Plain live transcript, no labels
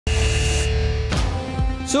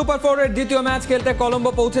Super 4 এর দ্বিতীয় match খেলতে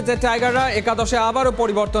কলম্বো পৌঁছেছে টাইগাররা। একাদশে আবারও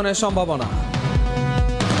পরিবর্তনের সম্ভাবনা।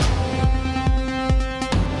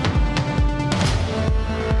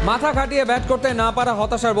 মাথা খাটিয়ে ব্যাট করতে না পারা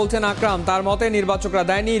হতাশার বলছেন আকরাম। তার মতে নির্বাচকরা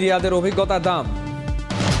দেয়নি রিয়াদের অভিজ্ঞতার দাম।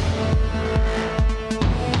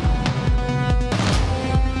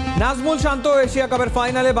 নাজমুল শান্ত এশিয়া কাপের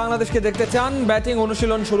ফাইনালে বাংলাদেশকে দেখতে চান। ব্যাটিং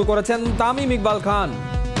অনুশীলন শুরু করেছেন তামিম ইকবাল খান।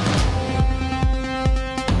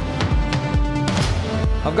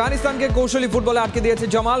 আফগানিস্তানকে কৌশলী ফুটবলে আটকে দিয়েছে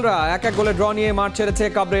জামালরা। 1-1 গোলে ড্র নিয়ে মাঠ ছেড়েছে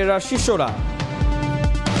কাবরেরার শিষ্যরা।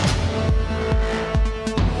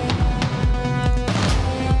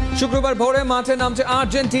 শুক্রবার ভোরে মাঠে নামছে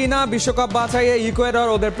আর্জেন্টিনা। বিশ্বকাপ বাছাইয়ে ইকুয়েডর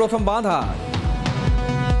ওদের প্রথম বাধা।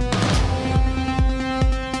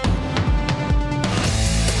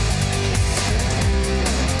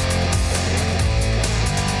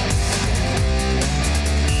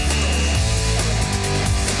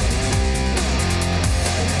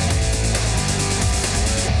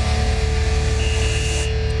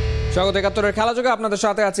 স্বাগত একাত্তরের খেলাযোগে, আপনাদের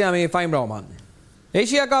সাথে আছি আমি ফাইম রহমান।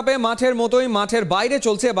 এশিয়া কাপে মাঠের মতোই মাঠের বাইরে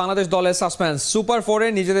চলছে বাংলাদেশ দলের সাসপেন্স। সুপার 4-এ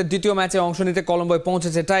নিজেদের দ্বিতীয় ম্যাচে অংশ নিতে কলম্বোয়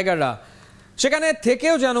পৌঁছেছে টাইগাররা। সেখানে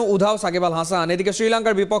থেকেও যেন উধাও সাকিব আল হাসান। এদিকে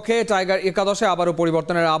শ্রীলঙ্কার বিপক্ষে টাইগার একাদশে আবারও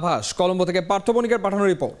পরিবর্তনের আভাস। কলম্বো থেকে পার্থ বণিকের পাঠানো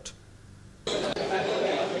রিপোর্ট।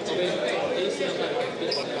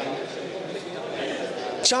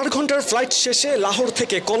 4 ঘন্টার ফ্লাইট শেষে লাহোর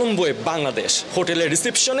থেকে কলম্বোয় বাংলাদেশ। হোটেলের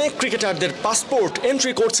রিসেপশনে ক্রিকেটারদের পাসপোর্ট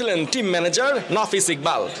এন্ট্রি করছিলেন টিম ম্যানেজার নাফিস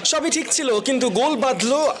ইকবাল। সবই ঠিক ছিল, কিন্তু গোল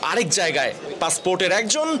বাঁধলো আরেক জায়গায়। পাসপোর্টের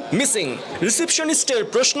একজন মিসিং। রিসেপশনিস্টের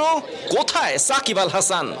প্রশ্ন, কোথায় সাকিব আল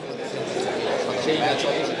হাসান?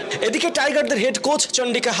 এদিকে টাইগারদের হেড কোচ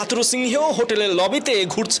চন্ডিকা হাথুরু সিংহেও হোটেলের লবিতে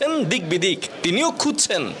ঘুরছেন দিক বিদিক। তিনিও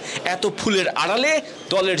খুঁজছেন এত ফুলের আড়ালে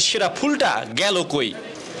দলের সেরা ফুলটা গেল কই।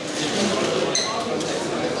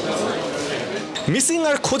 মিসিং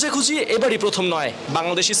আর খোঁজাখুঁজি এবারই প্রথম নয়।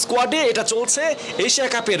 বাংলাদেশি স্কোয়াডে এটা চলছে এশিয়া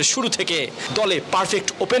কাপের শুরু থেকে। দলে পারফেক্ট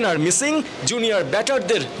ওপেনার মিসিং, জুনিয়র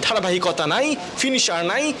ব্যাটারদের ধারাবাহিকতা নাই, ফিনিশার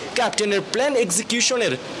নাই, ক্যাপ্টেনের প্ল্যান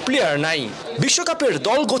এক্সিকিউশনের প্লেয়ার নাই। বিশ্বকাপের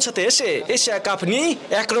দল গোছাতে এসে এশিয়া কাপ নিয়ে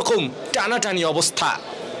একরকম টানাটানি অবস্থা।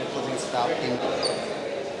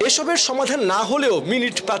 এসবের সমাধান না হলেও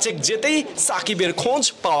মিনিট 5 যেতেই সাকিবের খোঁজ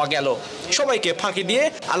পাওয়া গেল। সবাইকে ফাঁকি দিয়ে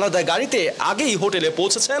আলাদা গাড়িতে আগেই হোটেলে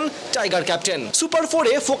পৌঁছেছেন টাইগার ক্যাপ্টেন। সুপার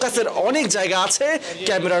 4-এ ফোকাসের অনেক জায়গা আছে,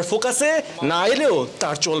 ক্যামেরার ফোকাসে না এলেও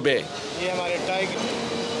তার চলবে।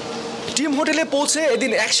 টিম হোটেলে পৌঁছে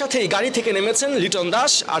এদিন একসাথেই গাড়ি থেকে নেমেছেন লিটন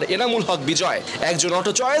দাস আর এনামুল হক বিজয়। একজন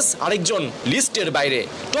অটো চয়েস, আরেকজন লিস্টের বাইরে।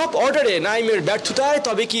 টপ অর্ডারে নাইমের ব্যর্থতায়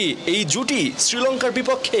তবে কি এই জুটি শ্রীলঙ্কার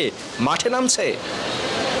বিপক্ষে মাঠে নামছে?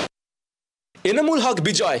 এনামুল হক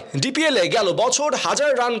বিজয় ডিপিএলে গেল বছর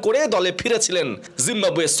 1000 রান করে দলে ফিরেছিলেন।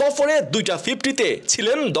 জিম্বাবুয়ে সফরে 2টা 50-তে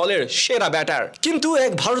ছিলেন দলের সেরা ব্যাটার। কিন্তু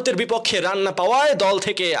এক ভারতের বিপক্ষে রান না পাওয়ায় দল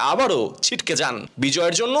থেকে আবারও ছিটকে যান।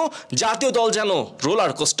 বিজয়ের জন্য জাতীয় দল যেন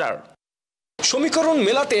রোলার কোস্টার। সমীকরণ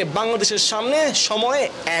মেলাতে বাংলাদেশের সামনে সময়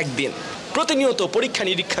একদিন। প্রতিনিয়ত পরীক্ষা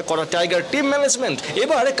নিরীক্ষা করা টাইগার টিম ম্যানেজমেন্ট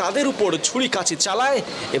এবার কাদের উপর ছুরি কাঁচি চালায়,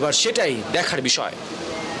 এবার সেটাই দেখার বিষয়।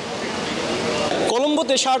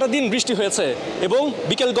 কলম্বোতে সারাটা দিন বৃষ্টি হয়েছে এবং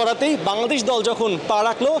বিকেল গড়াতেই বাংলাদেশ দল যখন পা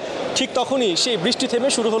রাখলো ঠিক তখনই সেই বৃষ্টি থেমে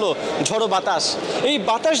শুরু হলো ঝড়ো বাতাস। এই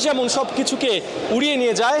বাতাস যেমন সব কিছুকে উড়িয়ে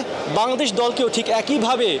নিয়ে যায়, বাংলাদেশ দলকেও ঠিক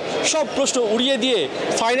একইভাবে সব প্রশ্ন উড়িয়ে দিয়ে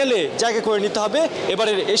ফাইনালে জায়গা করে নিতে হবে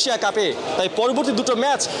এবারের এশিয়া কাপে। তাই পরবর্তী দুটো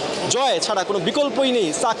ম্যাচ জয় ছাড়া কোনো বিকল্পই নেই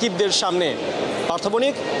সাকিবদের সামনে। পার্থ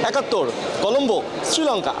বণিক, একাত্তর, কলম্বো,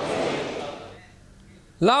 শ্রীলঙ্কা।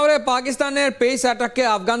 লাহোরে পাকিস্তানের পেস অ্যাটাককে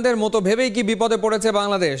আফগানদের মতো ভেবেই কি বিপদে পড়েছে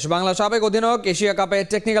বাংলাদেশ? বাংলা সাবেক অধিনায়ক এশিয়া কাপে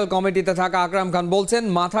টেকনিক্যাল কমিটিতে থাকা আকরাম খান বলছেন,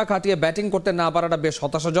 মাথা খাটিয়ে ব্যাটিং করতে না পারাটা বেশ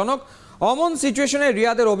হতাশাজনক। অমন সিচুয়েশনে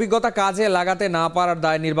রিয়াদের অভিজ্ঞতা কাজে লাগাতে না পারার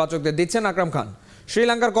দায় নির্বাচকদের দিচ্ছেন আকরাম খান।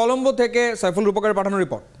 শ্রীলঙ্কার কলম্বো থেকে সাইফুল রূপকের পাঠানো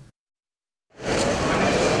রিপোর্ট।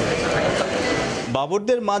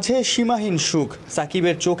 বাবরদের মাঝে সীমাহীন সুখ,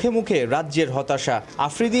 সাকিবের চোখে মুখে রাজ্যের হতাশা।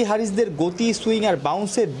 আফ্রিদি হারিসদের গতি, সুইং আর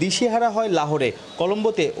বাউন্সের দিশেহারা হয় লাহোরে।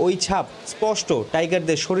 কলম্বোতে ওই ছাপ স্পষ্ট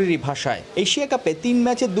টাইগারদের শরীরী ভাষায়। এশিয়া কাপে 3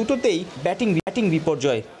 ম্যাচে দুটোতেই ব্যাটিং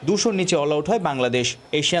বিপর্যয়। 200 নিচে অল আউট হয় বাংলাদেশ।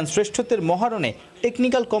 এশিয়ান শ্রেষ্ঠত্বের মহারণে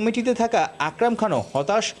টেকনিক্যাল কমিটিতে থাকা আকরাম খানও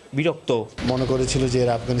হতাশ, বিরক্ত। মনে করেছিল যে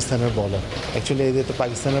এরা আফগানিস্তানের বলার, অ্যাকচুয়ালি এদের তো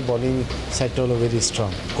পাকিস্তানের বোলিং সাইডটা হলো ভেরি স্ট্রং,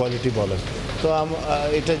 কোয়ালিটি বলার। তো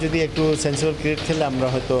এটা যদি একটু সেন্সিবল ক্রিকেট খেলে আমরা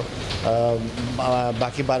হয়তো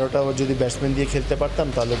বাকি 12টা ওভার যদি ব্যাটসম্যান দিয়ে খেলতে পারতাম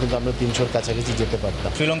তাহলে কিন্তু আমরা 300-র কাছাকাছি যেতে পারতাম।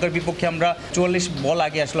 শ্রীলঙ্কার বিপক্ষে আমরা 44 বল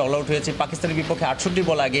আগে আসলে অল আউট হয়েছে, পাকিস্তানের বিপক্ষে 68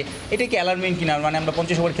 বল আগে। এটা কি অ্যালার্মিং কিনা, মানে আমরা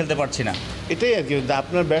 50 ওভার খেলতে পারছি না? এটাই আর কি,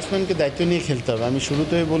 আপনার ব্যাটসম্যানকে দায়িত্ব নিয়ে খেলতে হবে। আমি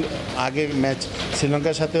শুরুতেই আগে ম্যাচ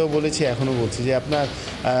শ্রীলঙ্কার সাথেও বলেছি, এখনও বলছি যে আপনার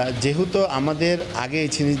যেহেতু আমাদের আগে এই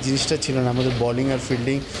জিনিসটা ছিল না, আমাদের বোলিং আর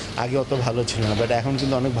ফিল্ডিং আগে অত ভালো ছিল না, বাট এখন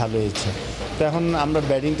কিন্তু অনেক ভালো হয়েছে। তো এখন আমরা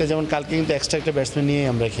ব্যাটিংটা যেমন কালকে কিন্তু এক্সট্রা একটা ব্যাটসম্যান নিয়েই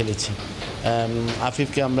আমরা খেলেছি,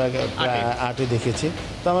 আফিফকে আমরা 8-এ দেখেছি।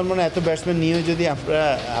 তো আমার মনে হয় এত ব্যাটসম্যান নিয়েও যদি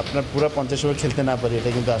আপনার পুরো 50 ওভার খেলতে না পারি,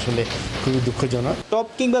 এটা কিন্তু আসলে খুবই দুঃখজনক। টপ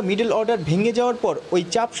কিংবা মিডল অর্ডার ভেঙে যাওয়ার পর ওই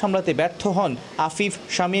চাপ সামলাতে ব্যর্থ হন আফিফ,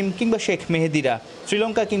 শামীম কিংবা শেখ মেহেদিরা।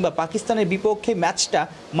 শ্রীলঙ্কা কিংবা পাকিস্তানের বিপক্ষে ম্যাচটা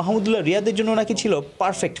মাহমুদুল্লাহ রিয়াদের জন্য নাকি ছিল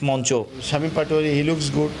পারফেক্ট মঞ্চ। Shamim Patwari he looks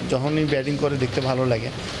good, যখনই ব্যাটিং করে দেখতে ভালো লাগে,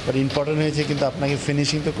 বাট ইম্পর্টেন্ট হয়েছে কিন্তু আপনাকে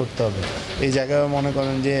ফিনিশিং তো করতে হবে। এই জায়গায় মনে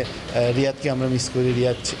করেন যে রিয়াদকে আমরা মিস করি।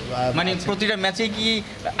 রিয়াদ মানে প্রতিটা ম্যাচে কি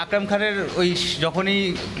আকরাম খানের ওই যখনই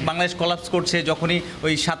বাংলাদেশ কলাপস করছে, যখনই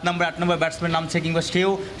ওই 7 নম্বর 8 নম্বর ব্যাটসম্যান নামছে কিংবা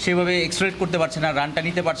সেও সেভাবে এক্সপ্লয়েট করতে পারছে না, রানটা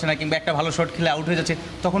নিতে পারছে না, কিংবা একটা ভালো শট খেলে আউট হয়ে যাচ্ছে,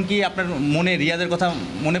 তখন কি আপনার মনে রিয়াদের কথা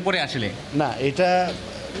মনে পড়ে আসলে? না, এটা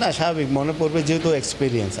না স্বাভাবিক মনে পড়বে, যেহেতু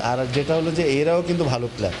এক্সপিরিয়েন্স। আর যেটা হলো যে এরাও কিন্তু ভালো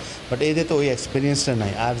প্লেয়ার, বাট এদের তো ওই এক্সপিরিয়েন্সটা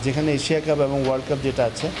নাই। আর যেখানে এশিয়া কাপ এবং ওয়ার্ল্ড কাপ যেটা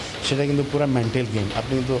আছে সেটা কিন্তু পুরো মেন্টাল গেম,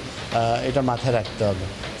 আপনি কিন্তু এটা মাথায় রাখতে হবে।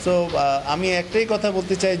 সো আমি একটাই কথা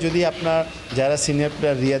বলতে চাই, যদি আপনার যারা সিনিয়র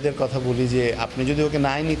প্লেয়ার রিয়াদের কথা বলি, যে আপনি যদি ওকে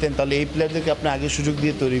নাই নিতেন তাহলে এই প্লেয়ারদেরকে আপনি আগে সুযোগ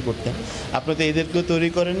দিয়ে তৈরি করতেন। আপনি তো এদেরকেও তৈরি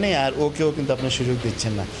করেন নাই, আর ওকেও কিন্তু আপনার সুযোগ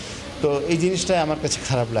দিচ্ছেন না। তো এই জিনিসটাই আমার কাছে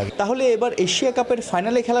খারাপ লাগে। তাহলে এবার এশিয়া কাপের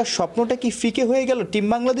ফাইনালে খেলার স্বপ্নটা কি ফিকে হয়ে গেল টিম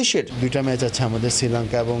বাংলাদেশের? 2টা ম্যাচ আছে আমাদের,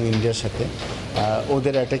 শ্রীলঙ্কা এবং ইন্ডিয়ার সাথে।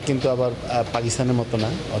 ওদের অ্যাটাক কিন্তু আবার পাকিস্তানের মতো না,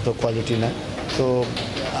 অত কোয়ালিটি না। তো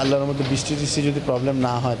আল্লাহর মধ্যে বৃষ্টি যদি প্রবলেম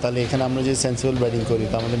না হয়, তাহলে এখানে আমরা যে সেন্সিবল ব্যাটিং করি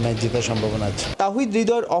তো আমাদের ম্যাচ জেতার সম্ভাবনা আছে। তাহিদ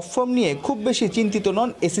হৃদয়ের অফ ফর্ম নিয়ে খুব বেশি চিন্তিত নন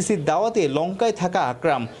এসিসির দাওয়াতে লঙ্কায় থাকা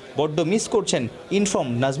আকরাম। বড্ড মিস করছেন ইনফর্ম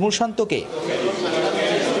নাজমুল শান্তকে।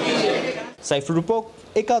 সাইফুর রূপক,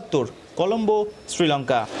 একাত্তর, কলম্বো,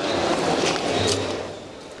 শ্রীলঙ্কা।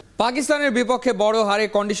 পাকিস্তানের বিপক্ষে বড় হারে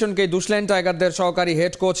কন্ডিশনকে দুষলেন টাইগারদের সহকারী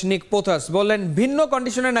হেড কোচ নিক পোথার্স। বললেন ভিন্ন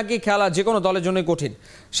কন্ডিশনে নাকি খেলা যে কোনো দলের জন্যই কঠিন।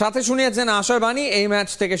 সাথে শুনিয়েছেন আশাবাণী, এই ম্যাচ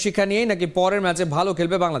থেকে শিক্ষা নিয়েই নাকি পরের ম্যাচে ভালো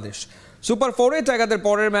খেলবে বাংলাদেশ। সুপার 4-এ টাইগারদের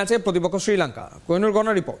পরের ম্যাচে প্রতিপক্ষ Sri Lanka. Kohinoor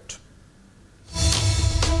গণা report.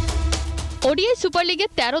 ODI super লিগে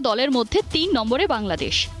 13 দলের মধ্যে 3 নম্বরে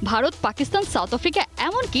বাংলাদেশ। ভারত, পাকিস্তান, সাউথ আফ্রিকা,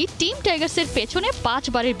 এমনকি টিম টাইগার্সের পেছনে 5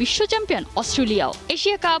 বারের বিশ্ব চ্যাম্পিয়ন অস্ট্রেলিয়াও।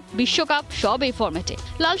 এশিয়া কাপ, বিশ্বকাপ সব এই ফরম্যাটে।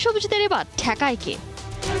 লাল সবুজদের এবার ঠেকায় কে?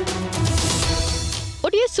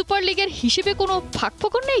 ওডিআই সুপার লিগের হিসেবে কোনো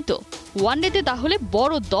ফাঁকফোকর নেই তো? ওয়ানডেতে তাহলে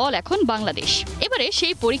বড় দল এখন বাংলাদেশ। এবারে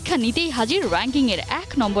সেই পরীক্ষা নিতেই হাজির র্যাঙ্কিংয়ের 1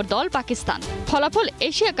 নম্বর দল পাকিস্তান। ফলাফল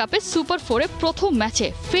এশিয়া কাপের সুপার 4-এ প্রথম ম্যাচে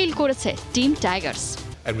ফেল করেছে team Tigers.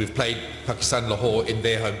 And we've played Pakistan Lahore in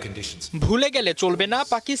their home conditions. ভুলে গেলে চলবে না,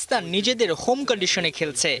 পাকিস্তান নিজেদের হোম কন্ডিশনে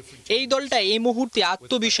খেলছে। এই দলটা এই মুহূর্তে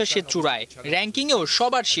আত্মবিশ্বাসের চূড়ায়, র্যাঙ্কিংয়েও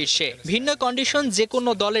সবার শীর্ষে। ভিন্ন কন্ডিশন যে কোনো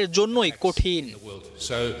দলের জন্যই কঠিন।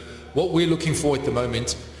 So what we're looking for at the moment,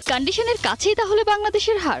 কন্ডিশনের কাছেই তাহলে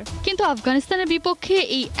বাংলাদেশের হার। কিন্তু আফগানিস্তানের বিপক্ষে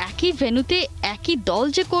এই একই ভেন্যুতে একই দল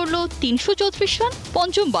যে করলো 334 রান।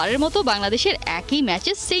 পঞ্চমবারের মতো বাংলাদেশের একই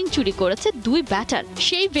ম্যাচে সেঞ্চুরি করেছে 2 ব্যাটার।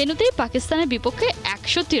 সেই ভেন্যুতেই পাকিস্তানের বিপক্ষে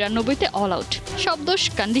 193-তে অল আউট। সব দোষ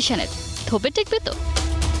কন্ডিশনের। থোপে টেকবে তো?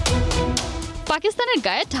 পাকিস্তানের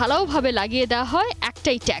গায়ে ঢালাওভাবে লাগিয়ে দেওয়া হয়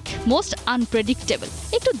একটাই ট্যাগ, মোস্ট আনপ্রেডিক্টেবল।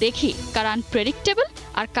 একটু দেখি কারা আনপ্রেডিক্টেবল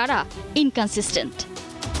আর কারা ইনকনসিস্টেন্ট।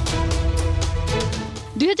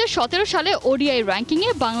 2017 সালে ওডিআই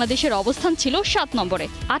র্যাঙ্কিংয়ে বাংলাদেশের অবস্থান ছিল 7 নম্বরে,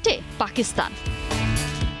 8-এ পাকিস্তান।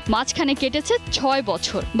 মাঝখানে কেটেছে 6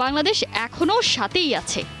 বছর। বাংলাদেশ এখনও 7-এই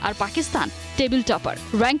আছে, আর পাকিস্তান টেবিল টপার।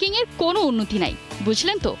 র্যাঙ্কিংয়ের কোনো উন্নতি নাই।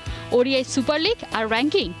 বুঝলেন তো, ওডিআই সুপার লিগ আর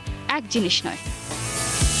র্যাঙ্কিং এক জিনিস নয়।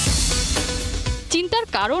 চিন্তার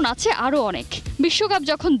কারণ আছে আরও অনেক। বিশ্বকাপ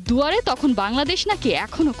যখন দুয়ারে, তখন বাংলাদেশ নাকি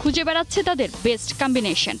এখনো খুঁজে বেড়াচ্ছে তাদের best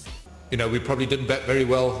combination. you know, we probably didn't bat very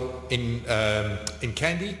well in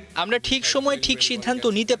Kandy. আমরা ঠিক সময়ে ঠিক সিদ্ধান্ত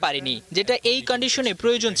নিতে পারিনি, যেটা এই কন্ডিশনে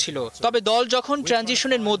প্রয়োজন ছিল। তবে দল যখন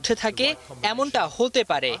ট্রানজিশনের মধ্যে থাকে, এমনটা হতে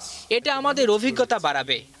পারে। এটা আমাদের অভিজ্ঞতা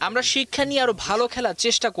বাড়াবে। আমরা শিক্ষা নিয়ে আরো ভালো খেলার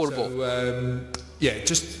চেষ্টা করব। Yeah,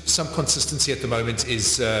 just some consistency at the moment is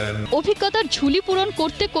অভিজ্ঞতার ঝুলি পূরণ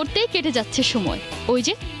করতে করতেই কেটে যাচ্ছে সময়। ওই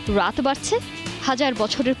যে রাত বাড়ছে, 1000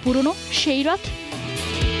 বছরের পুরনো সেই রাত।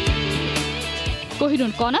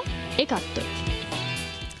 কোহিনুর কণা, একাত্তর।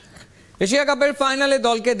 এশিয়া কাপের ফাইনালে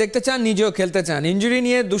দলকে দেখতে চান, নিজেও খেলতে চান। ইনজুরি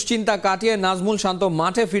নিয়ে দুশ্চিন্তা কাটিয়ে নাজমুল শান্ত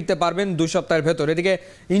মাঠে ফিরতে পারবেন 2 সপ্তাহের ভেতর। এদিকে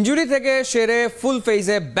ইনজুরি থেকে সেরে ফুল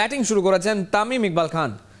ফেজে ব্যাটিং শুরু করেছেন তামিম ইকবাল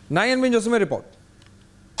খান। নাইয়ান বিন জসিমের রিপোর্ট।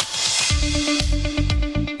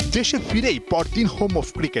 দেশে ফিরেই পরদিন হোম অফ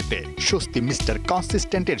ক্রিকেটে স্বস্তি মিস্টার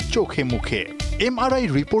কনসিস্টেন্টের চোখে মুখে। এমআরআই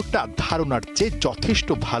রিপোর্টটা ধারণার চেয়ে যথেষ্ট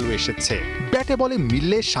ভালো এসেছে। ব্যাটে বলে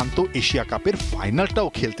মিললে শান্ত এশিয়া কাপের ফাইনালটাও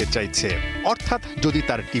খেলতে চাইছে, অর্থাৎ যদি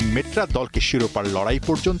তার টিমমেটরা দলকে শিরোপার লড়াই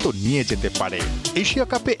পর্যন্ত নিয়ে যেতে পারে। এশিয়া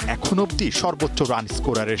কাপে এখন অবধি সর্বোচ্চ রান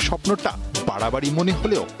স্কোরারের স্বপ্নটা বাড়াবাড়ি মনে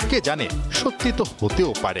হলেও কে জানে সত্যি তো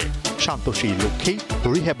হতেও পারে। শান্ত সেই লক্ষ্যেই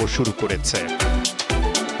রিহ্যাবও শুরু করেছে।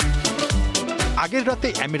 আগের রাতে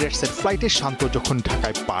এমিরেটসের ফ্লাইটে শান্ত যখন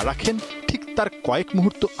ঢাকায় পা রাখেন, ঠিক তার কয়েক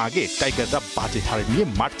মুহূর্ত আগে টাইগাররা বাজে হার নিয়ে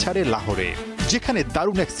মাঠ ছাড়ে লাহোরে, যেখানে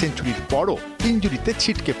দারুণ এক সেঞ্চুরির পরও ইনজুরিতে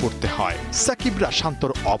ছিটকে পড়তে হয়। সাকিবরা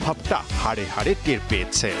শান্তর অভাবটা হাড়ে হাড়ে টের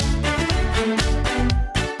পেয়েছে।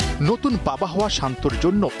 নতুন বাবা হওয়া শান্তর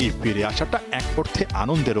জন্য এই ফিরে আসাটা এক অর্থে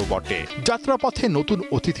আনন্দেরও বটে। যাত্রাপথে নতুন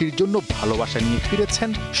অতিথির জন্য ভালোবাসা নিয়ে ফিরেছেন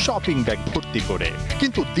শপিং ব্যাগ ভর্তি করে।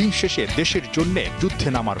 কিন্তু দিন শেষে দেশের জন্য যুদ্ধে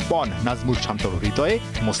নামার পণ নাজমুল শান্তর হৃদয়ে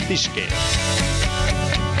মস্তিষ্কে।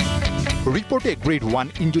 রিপোর্টে গ্রেড 1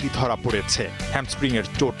 ইনজুরি ধরা পড়েছে। হ্যামস্ট্রিং এর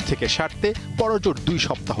চোট থেকে সারতে বড়জোর 2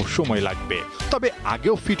 সপ্তাহ সময় লাগবে, তবে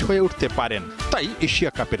আগেও ফিট হয়ে উঠতে পারেন। তাই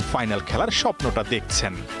এশিয়া কাপের ফাইনাল খেলার স্বপ্নটা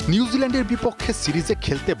দেখছেন। নিউজিল্যান্ডের বিপক্ষে সিরিজে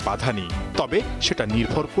খেলতে বাধা নেই, তবে সেটা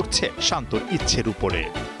নির্ভর করছে শান্তর ইচ্ছের উপরে।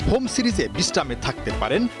 হোম সিরিজে বিশ্রামে থাকতে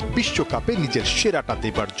পারেন বিশ্বকাপে নিজের সেরাটা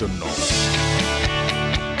দেবার জন্য।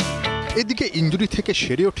 এদিকে ইনজুরি থেকে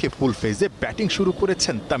সেরে উঠে ফুল ফেজে ব্যাটিং শুরু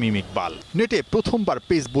করেছেন তামিম ইকবাল। নেটে প্রথমবার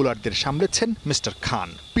পেস বোলারদের সামলেছেন মিস্টার খান।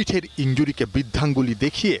 পিঠের ইনজুরিকে বৃদ্ধাঙ্গুলি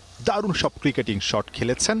দেখিয়ে দারুণ সব ক্রিকেটিং শট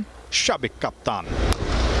খেলেছেন সাবেক কাপ্তান।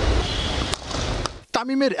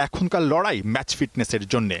 তামিমের এখনকার লড়াই ম্যাচ ফিটনেসের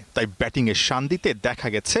জন্য, তাই ব্যাটিংয়ে শান দিতে দেখা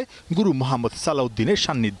গেছে গুরু মোহাম্মদ সালাউদ্দিনের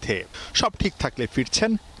সান্নিধ্যে। সব ঠিক থাকলে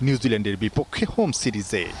ফিরছেন নিউজিল্যান্ডের বিপক্ষে হোম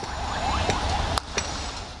সিরিজে।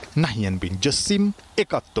 নাহিয়ান বিন জসিম,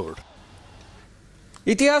 একাত্তর।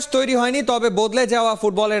 ইতিহাস তৈরি হয়নি, তবে বদলে যাওয়া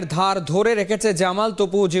ফুটবলের ধার ধরে রেখেছে জামাল,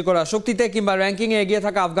 তপু, জিকোরা। শক্তিতে কিংবা র্যাঙ্কিংয়ে এগিয়ে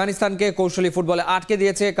থাকা আফগানিস্তানকে কৌশলী ফুটবলে আটকে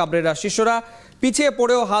দিয়েছে কাবরেরা শিষ্যরা। পিছিয়ে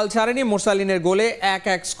পড়েও হাল ছাড়েনি মোরসালিনের গোলে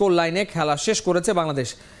 1-1 স্কোর লাইনে খেলা শেষ করেছে বাংলাদেশ।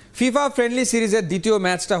 ফিফা ফ্রেন্ডলি সিরিজের দ্বিতীয়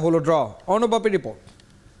ম্যাচটা হলো ড্র। অর্ণবাপের রিপোর্ট।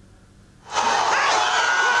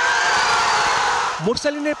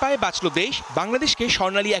 মোরসালিনের পায়ে বাঁচল দেশ। বাংলাদেশকে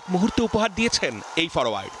স্বর্ণালী এক মুহূর্ত উপহার দিয়েছেন এই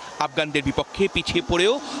ফরওয়ার্ড। আফগানদের বিপক্ষে পিছিয়ে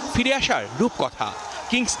পড়েও ফিরে আসার রূপকথা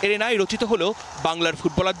কিংস এরেনায় রচিত হলো বাংলার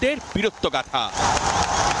ফুটবলারদের বীরত্ব গাথা।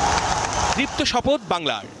 দীপ্ত শপথ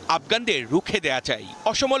বাংলার, আফগানদের রুখে দেয়া চাই।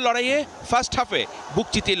 অসমর লড়াইয়ে ফার্স্ট হাফে বুক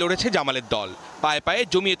চিতিয়ে লড়েছে জামালের দল। পায়ে পায়ে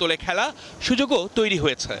জমিয়ে তোলে খেলা, সুযোগও তৈরি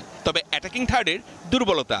হয়েছে, তবে অ্যাটাকিং থার্ডের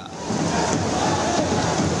দুর্বলতা।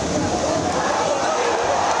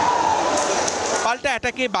 পাল্টা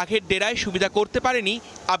অ্যাটাকে বাঘের ডেরায় সুবিধা করতে পারেনি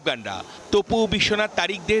আফগানরা। তপু, বিশ্বনাথ,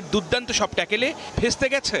 তারিকদের দুর্দান্ত সব ট্যাকেলে ভেস্তে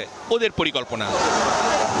গেছে ওদের পরিকল্পনা।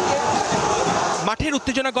 মাঠের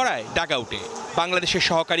উত্তেজনা গড়ায় ডাগআউটে। বাংলাদেশের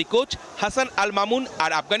সহকারী কোচ হাসান আল মামুন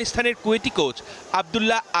আর আফগানিস্তানের কুয়েতি কোচ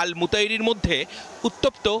আবদুল্লাহ আল মুতাইরির মধ্যে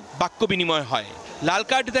উত্তপ্ত বাক্য বিনিময় হয়। লাল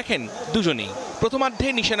কার্ড দেখেন দুজনেই। প্রথমার্ধে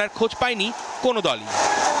নিশানার খোঁজ পায়নি কোনো দলই।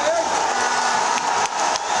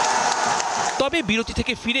 তবে বিরতি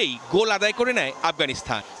থেকে ফিরেই গোল আদায় করে নেয়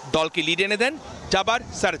আফগানিস্তান। দলকে লিড এনে দেন জাবার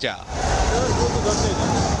সারজা।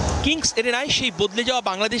 কিংস এরেনায় সেই বদলে যাওয়া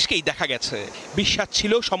বাংলাদেশকেই দেখা গেছে। বিশ্বাস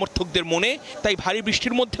ছিল সমর্থকদের মনে, তাই ভারী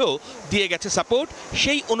বৃষ্টির মধ্যেও দিয়ে গেছে সাপোর্ট।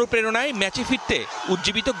 সেই অনুপ্রেরণায় ম্যাচে ফিরতে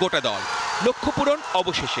উজ্জীবিত গোটা দল। লক্ষ্য পূরণ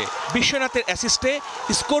অবশেষে। বিশ্বনাথের অ্যাসিস্টে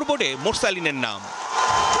স্কোরবোর্ডে মোরসালিনের নাম।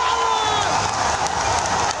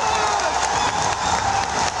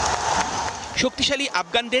 শক্তিশালী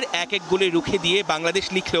আফগানদের 1-1 গোলে রুখে দিয়ে বাংলাদেশ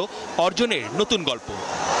লিখল অর্জনের নতুন গল্প।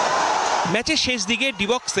 ম্যাচের শেষ দিকে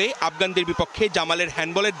ডিবক্সে আফগানদের বিপক্ষে জামালের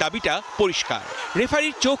হ্যান্ডবলের দাবিটা পরিষ্কার।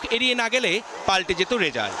 রেফারির চোখ এড়িয়ে না গেলে পাল্টে যেত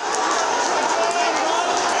রেজাল্ট।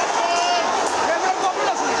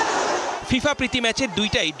 ফিফা প্রীতি ম্যাচের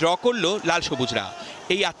 2টাই ড্র করল লাল সবুজরা।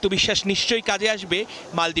 এই আত্মবিশ্বাস নিশ্চয়ই কাজে আসবে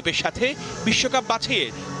মালদ্বীপের সাথে বিশ্বকাপ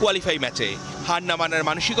বাছাইয়ের কোয়ালিফাই ম্যাচে। হার না মানার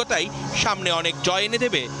মানসিকতাই সামনে অনেক জয় এনে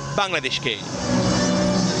দেবে বাংলাদেশকে।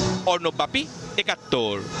 অর্ণব বাপি,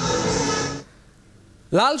 একাত্তর।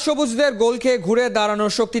 লাল সবুজদের গোল খেয়ে ঘুরে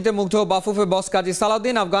দাঁড়ানোর শক্তিতে মুগ্ধ বাফুফে বস কাজী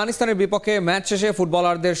সালাউদ্দিন। আফগানিস্তানের বিপক্ষে ম্যাচ শেষে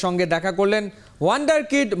ফুটবলারদের সঙ্গে দেখা করলেন ওয়ান্ডার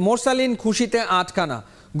কিড মোরসালিন। খুশিতে আটখানা।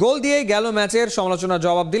 গোল দিয়েই গেল ম্যাচের সমালোচনার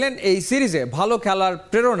জবাব দিলেন। এই সিরিজে ভালো খেলার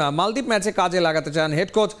প্রেরণা মালদ্বীপ ম্যাচে কাজে লাগাতে চান হেড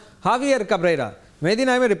কোচ হাভিয়ের কাবরেরা। মেহেদী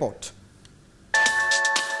নাইমের রিপোর্ট।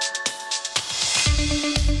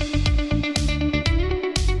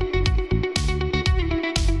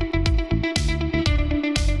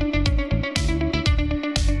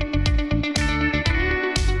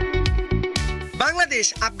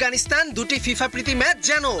 বাংলাদেশ আফগানিস্তান দুটি ফিফা প্রীতি ম্যাচ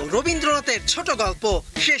যেন রবীন্দ্রনাথের ছোট গল্প,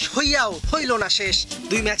 শেষ হইয়াও হইল না শেষ।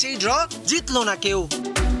 2 ম্যাচেই ড্র, জিতলো না কেউ।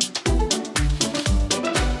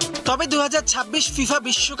 তবে 2026 ফিফা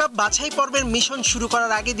বিশ্বকাপ বাছাই পর্বের মিশন শুরু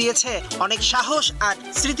করার আগে দিয়েছে অনেক সাহস আর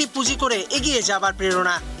স্মৃতি পুঁজি করে এগিয়ে যাবার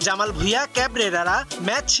প্রেরণা। জামাল ভুঁইয়া, ক্যাবরেরারা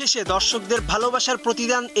ম্যাচ শেষে দর্শকদের ভালোবাসার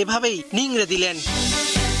প্রতিদান এভাবেই নিংড়ে দিলেন।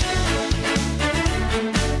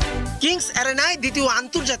 কিংস অ্যারেনায় দ্বিতীয়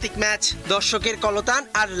আন্তর্জাতিক ম্যাচ, দর্শকের কলতান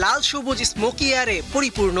আর লাল সবুজ স্মোকি এয়ারে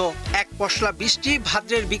পরিপূর্ণ। এক পশলা বৃষ্টি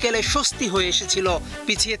ভাদ্রের বিকেলে স্বস্তি হয়ে এসেছিল।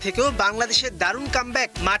 পিছিয়ে থেকেও বাংলাদেশের দারুণ কামব্যাক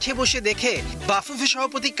মাঠে বসে দেখে বাফুফে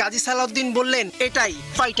সভাপতি কাজী সালাউদ্দিন বললেন, এটাই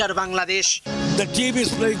fighter Bangladesh. The team is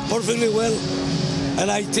playing perfectly well and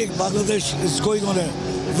I think Bangladesh is going on a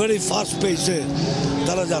very fast pace.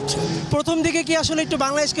 তারা যাচ্ছে। প্রথম দিকে কি আসলে একটু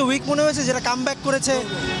বাংলাদেশকে উইক মনে হয়েছে যেটা কামব্যাক করেছে?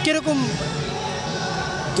 কিরকম?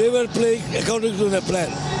 They were playing according to the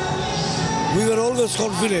plan. We were always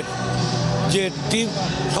confident. যে টিম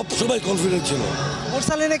সবসময় কনফিডেন্ট ছিল।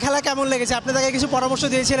 মোরসালিনের খেলা কেমন লেগেছে? আপনি তাকে কিছু পরামর্শ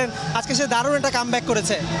দিয়েছিলেন, আজকে সে দারুণ একটা কামব্যাক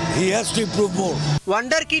করেছে। He has to improve more.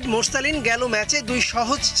 Wonder kid Morsalin গেল ম্যাচে 2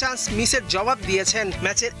 সহজ চান্স মিসের জবাব দিয়েছেন।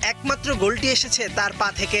 ম্যাচের একমাত্র গোলটি এসেছে তার পা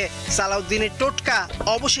থেকে। সালাউদ্দিনের টোটকা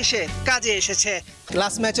অবশেষে কাজে এসেছে।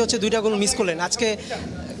 লাস্ট ম্যাচে হচ্ছে 2টা গোল মিস করলেন, আজকে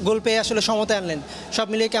গোল পেয়ে আসলে সমতা আনলেন, সব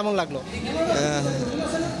মিলিয়ে কেমন লাগলো?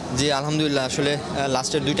 জি আলহামদুলিল্লাহ, আসলে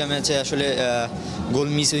লাস্টের 2টা ম্যাচে আসলে গোল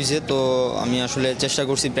মিস হয়েছে, তো আমি আসলে চেষ্টা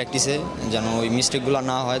করছি প্র্যাকটিসে যেন ওই মিস্টেকগুলো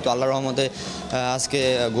না হয়। তো আল্লাহর রহমতে আজকে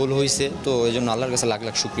গোল হয়েছে, তো এই জন্য আল্লাহর কাছে লাখ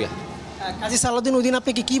লাখ শুকরিয়া। কাজী সালাউদ্দিন ওদিন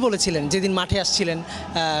আপনাকে কি বলেছিলেন যেদিন মাঠে আসছিলেন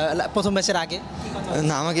প্রথম ম্যাচের আগে?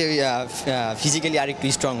 না, আমাকে ফিজিক্যালি আরেকটু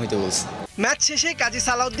স্ট্রং হইতে বলছে। ম্যাচ শেষে কাজী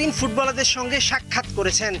সালাউদ্দিন ফুটবলারদের সঙ্গে সাক্ষাৎ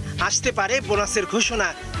করেছেন। আসতে পারে বোনাসের ঘোষণা,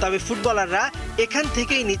 তবে ফুটবলাররা এখান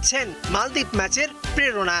থেকেই নিচ্ছেন মালদ্বীপ ম্যাচের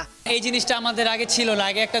প্রেরণা। এই জিনিসটা আমাদের আগে ছিল না।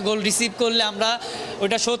 আগে একটা গোল রিসিভ করলে আমরা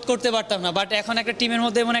ওটা শোধ করতে পারতাম না, বাট এখন একটা টিমের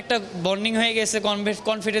মধ্যে এমন একটা বন্ডিং হয়ে গেছে,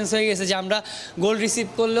 কনফিডেন্স হয়ে গেছে যে আমরা গোল রিসিভ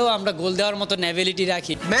করলেও আমরা গোল দেওয়ার মতো অ্যাবিলিটি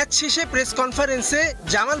রাখি। ম্যাচ শেষে প্রেস কনফারেন্সে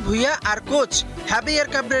জামাল ভুঁইয়া আর কোচ হাবিয়ার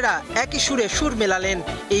কাবরেরা একই সুরে সুর মেলালেন।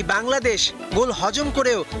 এই বাংলাদেশ গোল হজম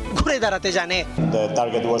করেও ঘুরে দাঁড়াতে জানে। The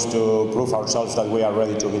target was to prove ourselves that we are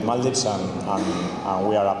ready to beat Maldives and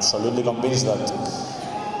we are absolutely convinced that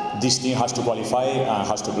this team has to qualify and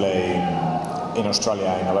has to play in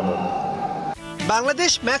Australia in November.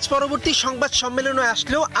 Bangladesh match পরবর্তী সংবাদ সম্মেলনে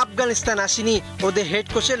আসলেও আফগানিস্তান আসেনি। ওদের head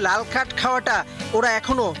কোচের লাল card খাওয়াটা ওরা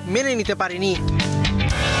এখনো মেনে নিতে পারেনি।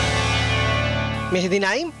 মেহেদি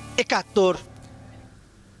নাইম, একাত্তর।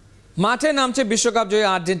 মাঠে নামছে বিশ্বকাপ জয়ী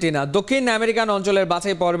আর্জেন্টিনা। দক্ষিণ আমেরিকান অঞ্চলের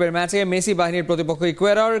বাছাই পর্বের ম্যাচে মেসি বাহিনীর প্রতিপক্ষ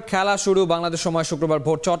ইকুয়েডর। খেলা শুরু বাংলাদেশ সময় শুক্রবার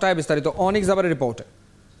ভোর 6টায়। বিস্তারিত অনিক জাবারের রিপোর্টে।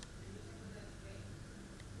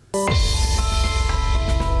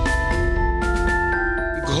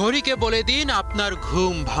 ঘড়িকে বলে দিন আপনার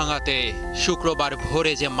ঘুম ভাঙাতে, শুক্রবার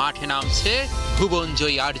ভোরে যে মাঠে নামছে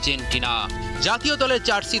ভুবনজয়ী আর্জেন্টিনা। জাতীয় দলের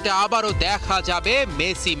জার্সিতে আবারও দেখা যাবে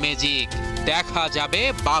মেসি ম্যাজিক, দেখা যাবে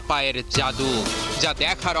বাপায়ের জাদু, যা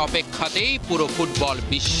দেখার অপেক্ষাতেই পুরো ফুটবল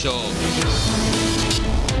বিশ্ব।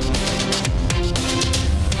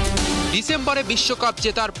 ডিসেম্বরে বিশ্বকাপ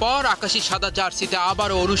জেতার পর আকাশী সাদা জার্সিতে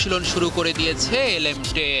আবারও অনুশীলন শুরু করে দিয়েছে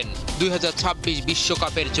LM10। 2026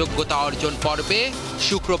 বিশ্বকাপের যোগ্যতা অর্জন পর্বে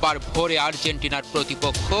শুক্রবার ভোরে আর্জেন্টিনার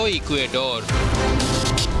প্রতিপক্ষ ইকুয়েডর।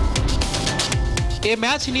 এ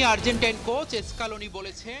ম্যাচ নিয়ে আর্জেন্টাইন কোচ স্কালোনি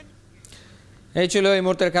বলেছেন, এই ছিল এই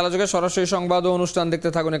মুহূর্তের খেলাযোগের সরাসরি সংবাদ ও অনুষ্ঠান দেখতে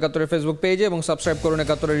থাকুন একাত্তরের ফেসবুক পেজে এবং সাবস্ক্রাইব করুন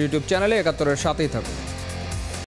একাত্তরের ইউটিউব চ্যানেলে। একাত্তরের সাথেই থাকুন।